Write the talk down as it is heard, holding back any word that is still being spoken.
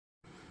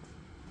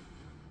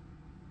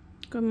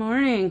Good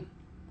morning.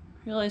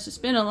 Realize it's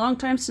been a long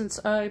time since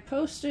I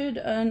posted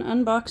an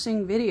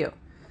unboxing video.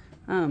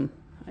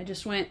 I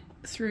just went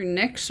through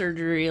neck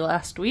surgery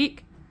last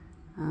week.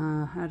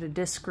 Had a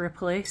disc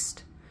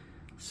replaced.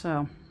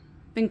 So,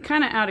 been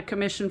kind of out of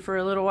commission for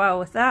a little while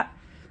with that.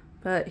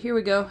 But here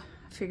we go.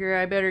 I figure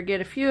I better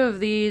get a few of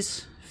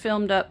these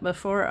filmed up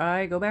before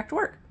I go back to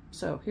work.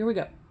 So, here we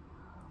go.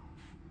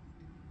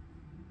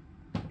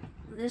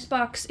 This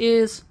box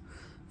is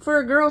for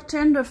a girl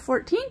 10 to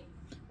 14.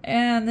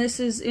 And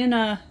this is in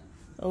a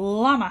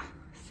llama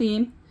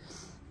theme.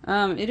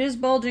 It is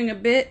bulging a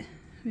bit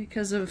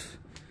because of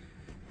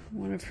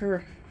one of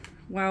her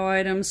wow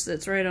items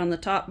that's right on the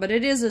top, but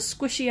it is a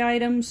squishy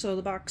item, so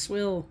the box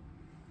will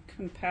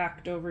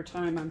compact over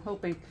time, I'm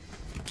hoping.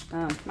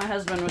 My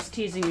husband was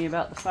teasing me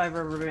about the 5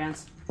 rubber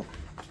bands.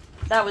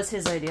 That was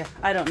his idea.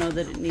 I don't know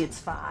that it needs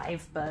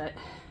 5, but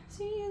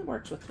see, it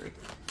works with 3.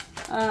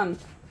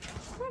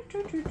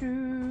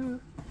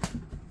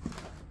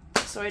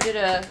 So I did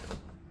a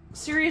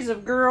series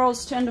of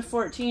girls 10 to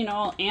 14,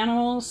 all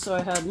animals. So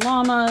I had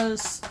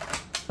llamas,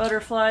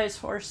 butterflies,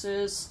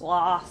 horses,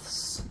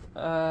 sloths,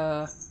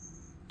 oh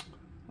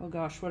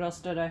gosh, what else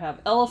did I have?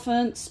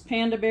 Elephants,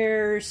 panda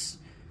bears.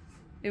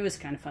 It was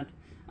kind of fun.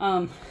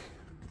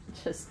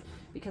 Just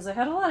because I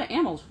had a lot of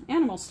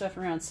animal stuff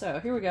around. So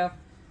here we go.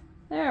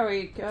 There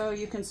we go.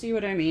 You can see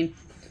what I mean.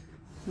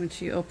 When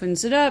she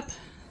opens it up,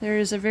 there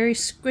is a very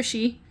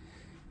squishy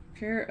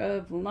pair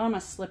of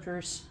llama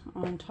slippers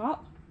on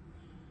top.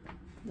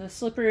 The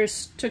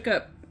slippers took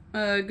up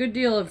a good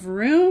deal of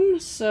room,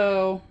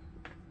 so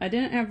I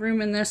didn't have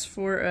room in this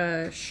for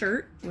a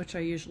shirt, which I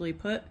usually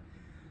put,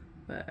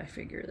 but I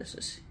figure this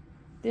is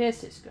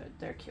good.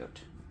 They're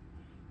cute.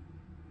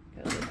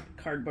 Got a little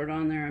cardboard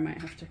on there. I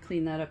might have to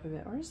clean that up a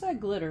bit. Or is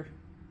that glitter?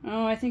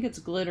 Oh, I think it's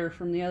glitter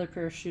from the other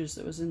pair of shoes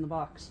that was in the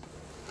box.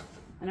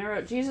 And I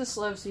wrote Jesus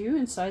loves you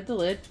inside the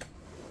lid.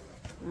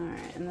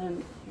 Alright, and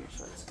then here's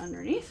what's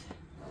underneath.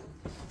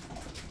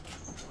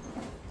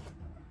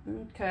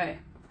 Okay.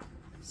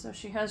 So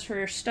she has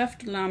her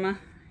stuffed llama.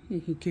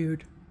 He's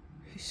cute.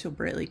 He's so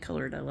brightly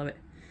colored. I love it.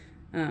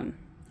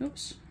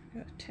 Oops.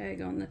 Got a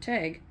tag on the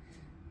tag.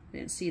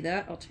 Didn't see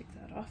that. I'll take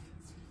that off.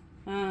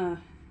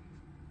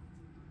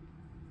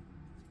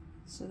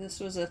 So this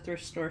was a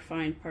thrift store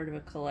find, part of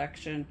a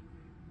collection.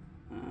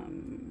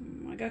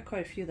 I got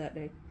quite a few that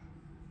day.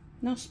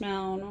 No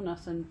smell, no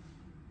nothing.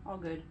 All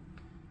good.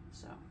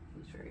 So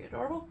he's very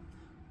adorable.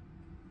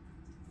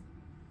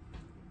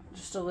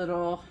 Just a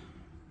little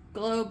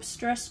globe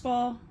stress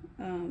ball.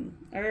 I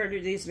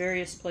ordered these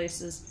various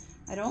places.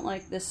 I don't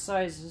like this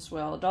size as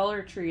well.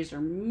 Dollar Trees are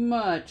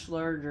much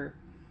larger.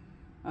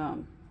 I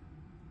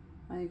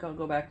think I'll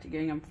go back to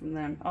getting them from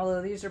them.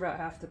 Although these are about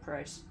half the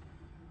price.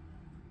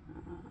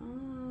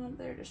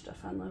 They're just a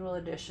fun little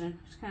addition.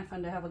 It's kind of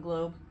fun to have a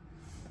globe.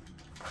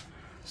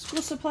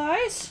 School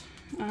supplies.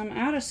 I'm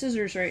out of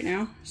scissors right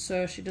now,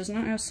 so she does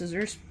not have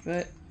scissors,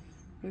 but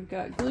we've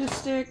got glue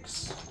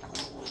sticks.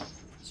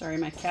 Sorry,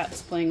 my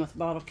cat's playing with a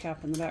bottle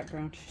cap in the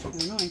background. She's kind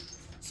of annoying.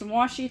 Some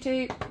washi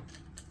tape.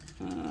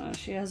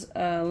 She has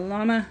a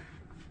llama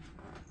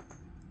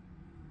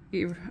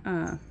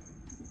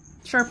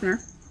sharpener.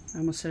 I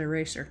almost said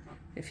eraser.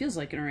 It feels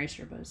like an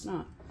eraser, but it's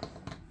not.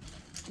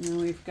 And then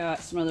we've got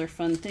some other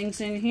fun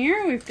things in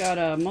here. We've got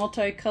a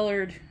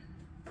multicolored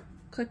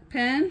click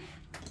pen.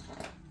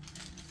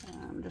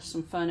 Just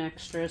some fun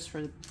extras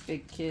for the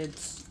big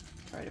kids.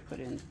 Try to put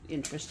in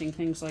interesting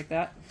things like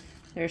that.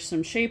 There's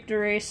some shaped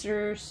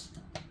erasers.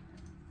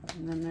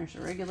 And then there's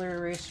a regular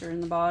eraser in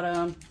the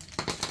bottom.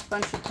 A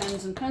bunch of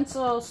pens and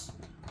pencils.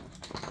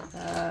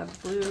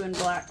 Blue and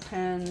black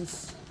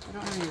pens. I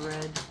don't have any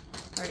red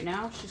right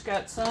now. She's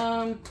got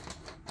some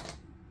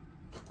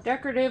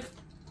decorative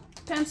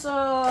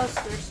pencils.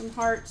 There's some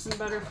hearts and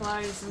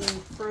butterflies and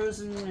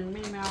Frozen and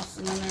Minnie Mouse.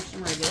 And then there's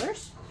some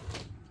regulars.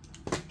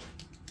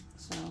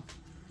 So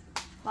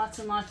lots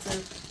and lots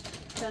of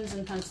pens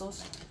and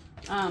pencils.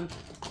 I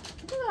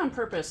do that on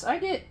purpose. I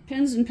get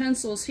pens and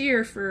pencils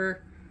here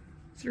for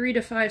 3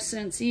 to 5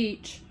 cents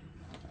each.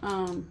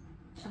 And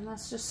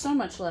that's just so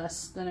much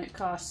less than it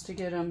costs to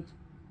get them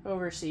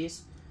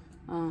overseas.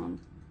 My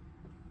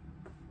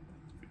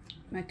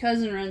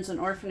cousin runs an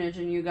orphanage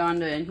in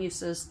Uganda, and he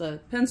says the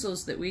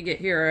pencils that we get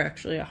here are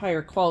actually a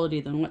higher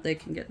quality than what they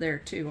can get there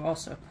too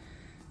also.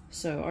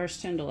 So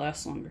ours tend to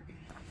last longer.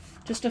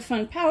 Just a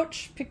fun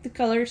pouch. Pick the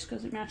colors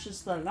because it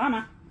matches the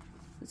llama.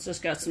 It's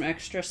just got some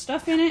extra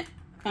stuff in it.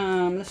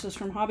 This is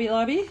from Hobby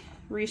Lobby.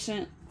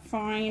 Recent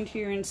find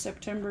here in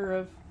September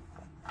of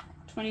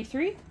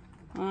 23.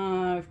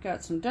 I've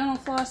got some dental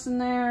floss in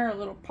there, a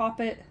little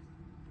Pop-It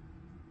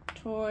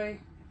toy.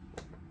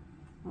 I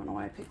don't know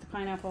why I picked the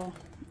pineapple.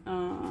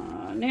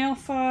 Nail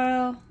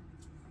file.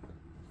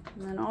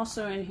 And then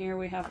also in here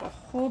we have a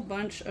whole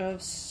bunch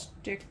of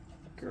stickers.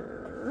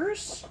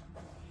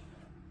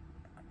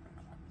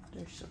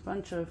 There's a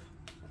bunch of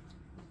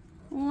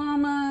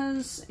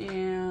llamas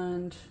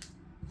and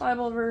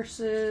Bible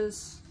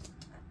verses.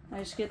 I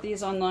just get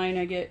these online.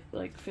 I get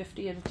like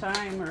 50 at a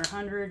time or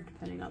 100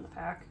 depending on the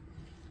pack.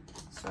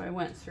 So I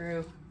went through,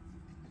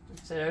 like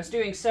I said, I was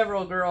doing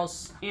several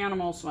girls'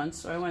 animals once,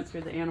 so I went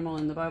through the animal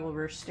and the Bible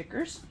verse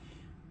stickers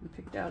and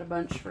picked out a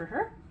bunch for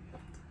her.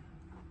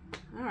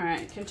 All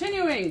right,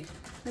 continuing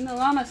in the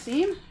llama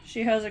theme,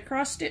 she has a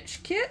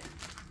cross-stitch kit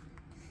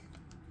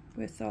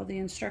with all the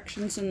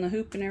instructions and the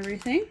hoop and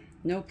everything.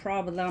 No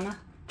problema.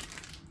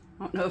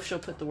 I don't know if she'll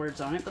put the words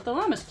on it, but the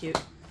llama's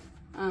cute.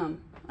 I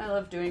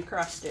loved doing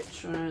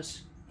cross-stitch when I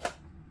was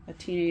a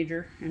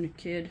teenager and a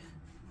kid.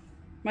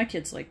 My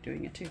kids like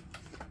doing it too.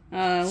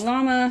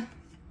 Llama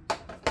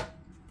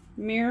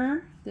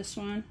mirror. This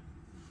one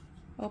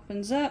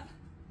opens up.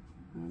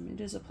 It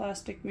is a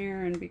plastic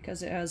mirror, and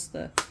because it has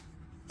the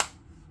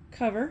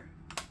cover,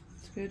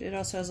 it's good. It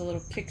also has a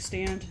little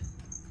kickstand,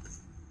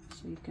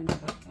 so you can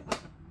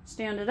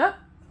stand it up.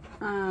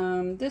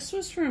 This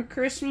was from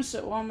Christmas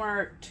at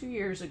Walmart 2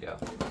 years ago.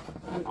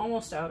 I'm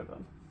almost out of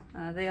them.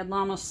 They had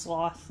llama,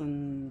 sloth,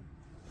 and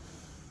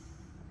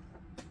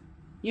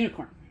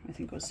unicorn, I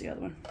think was the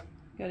other one.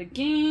 Got a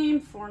game,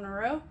 4 in a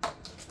row.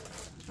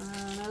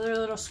 Another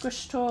little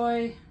squish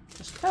toy,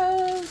 just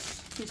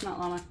cause. He's not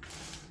llama,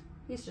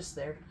 he's just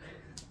there.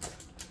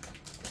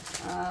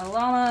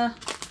 Llama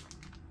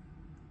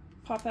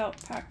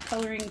pop-out pack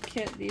coloring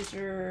kit. These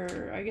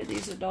are, I get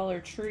these at Dollar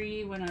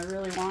Tree when I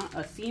really want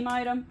a theme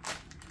item.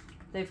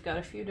 They've got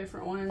a few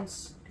different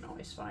ones you can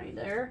always find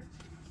there.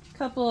 A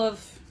couple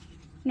of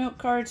note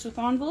cards with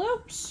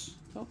envelopes.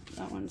 Oh,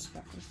 that one's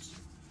backwards.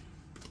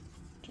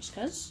 Just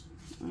cause.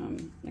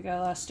 I got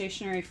a lot of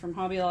stationery from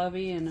Hobby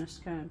Lobby and I was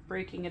kind of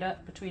breaking it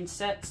up between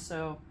sets,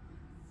 so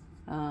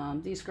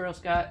these girls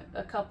got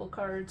a couple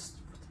cards,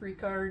 3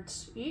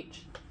 cards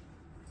each.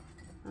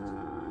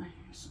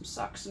 Here's some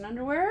socks and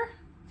underwear.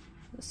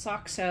 The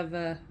socks have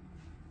a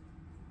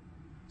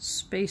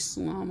space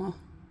llama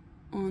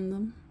on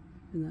them.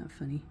 Isn't that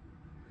funny?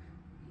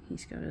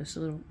 He's got this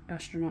little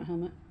astronaut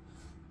helmet.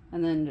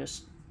 And then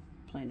just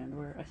plain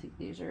underwear. I think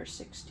these are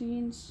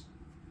 16s.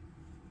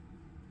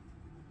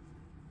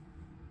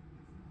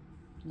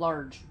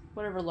 Large.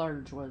 Whatever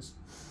large was.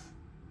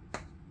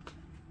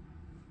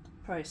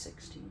 Probably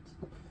 16s.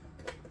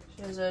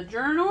 She has a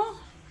journal.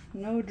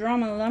 No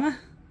drama llama.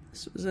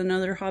 This was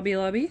another Hobby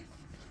Lobby.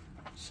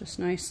 It's just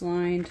nice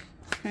lined,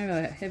 kind of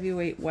a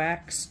heavyweight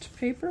waxed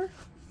paper.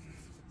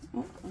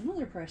 Oh,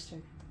 another price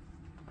tag.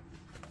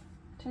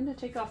 I tend to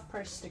take off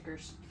price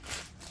stickers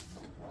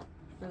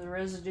for the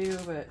residue,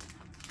 but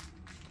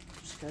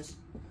just because.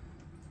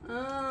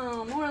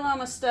 Oh, more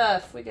llama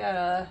stuff. We got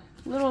a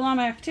little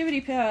llama activity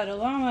pad, a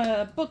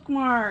llama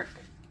bookmark.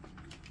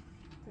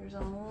 There's a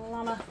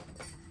llama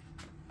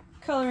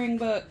coloring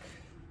book.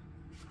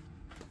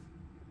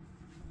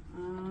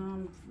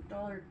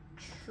 Dollar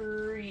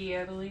Tree,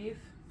 I believe,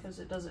 because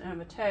it doesn't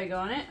have a tag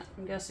on it.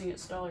 I'm guessing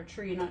it's Dollar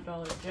Tree, not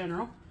Dollar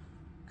General.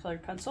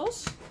 Colored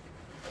pencils.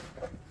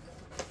 Let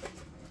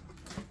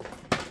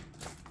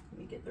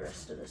me get the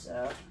rest of this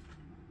out.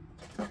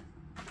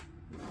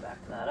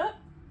 Back that up.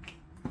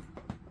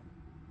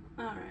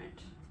 Alright.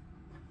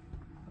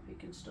 Hope you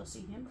can still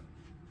see him.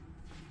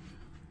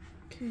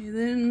 Okay,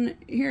 then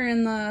here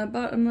in the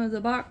bottom of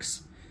the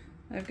box,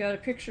 I've got a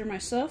picture of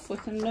myself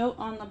with a note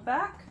on the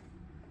back.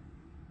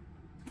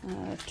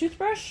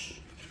 Toothbrush.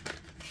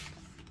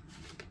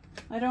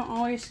 I don't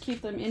always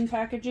keep them in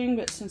packaging,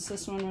 but since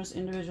this one was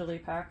individually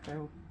packed, I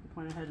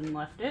went ahead and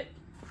left it.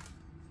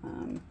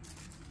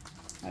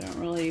 I don't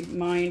really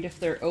mind if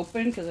they're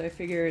open because I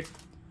figure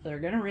they're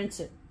gonna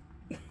rinse it.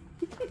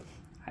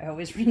 I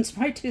always rinse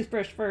my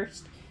toothbrush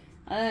first.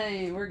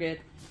 We're good.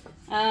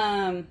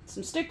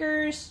 Some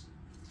stickers.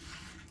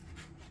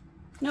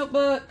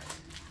 Notebook.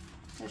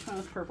 I just went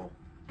with purple.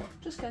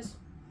 Just because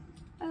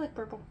I like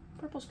purple.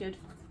 Purple's good.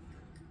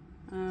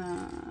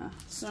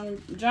 Some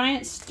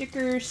giant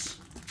stickers.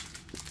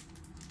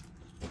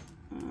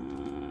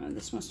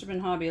 This must have been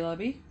Hobby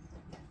Lobby.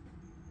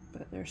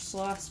 But there's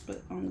sloths,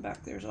 but on the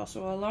back there's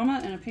also a llama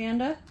and a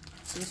panda.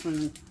 So this one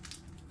in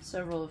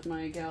several of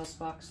my gals'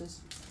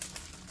 boxes.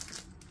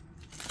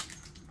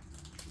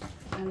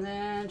 And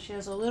then she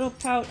has a little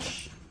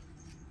pouch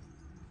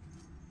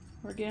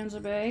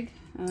organza bag.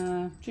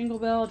 Jingle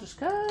bell just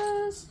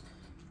cause.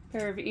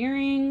 Pair of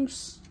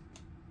earrings.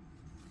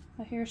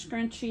 A hair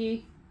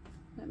scrunchie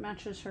that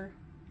matches her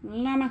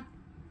llama.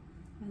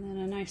 And then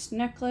a nice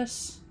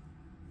necklace.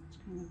 It's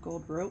kind of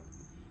gold rope.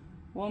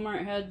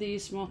 Walmart had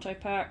these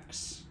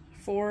multi-packs,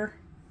 4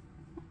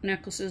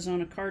 necklaces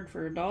on a card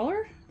for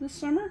 $1 this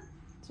summer.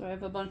 So I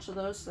have a bunch of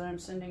those that I'm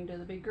sending to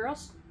the big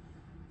girls.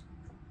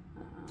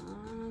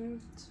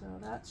 So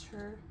that's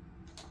her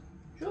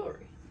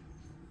jewelry.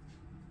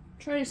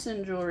 Try to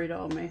send jewelry to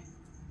all my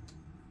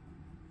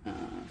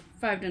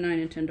 5 to 9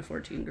 and 10 to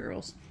 14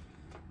 girls.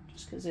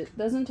 Just because it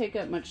doesn't take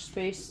up much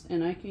space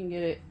and I can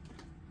get it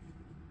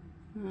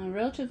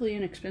relatively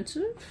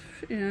inexpensive.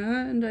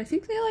 And I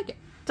think they like it.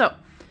 So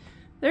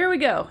there we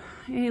go.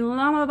 A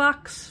llama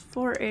box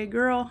for a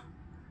girl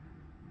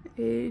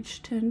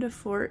age 10 to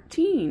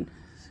 14.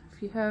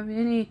 If you have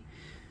any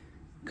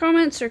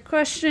comments or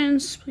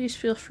questions, please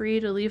feel free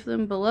to leave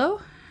them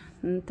below.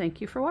 And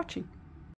thank you for watching.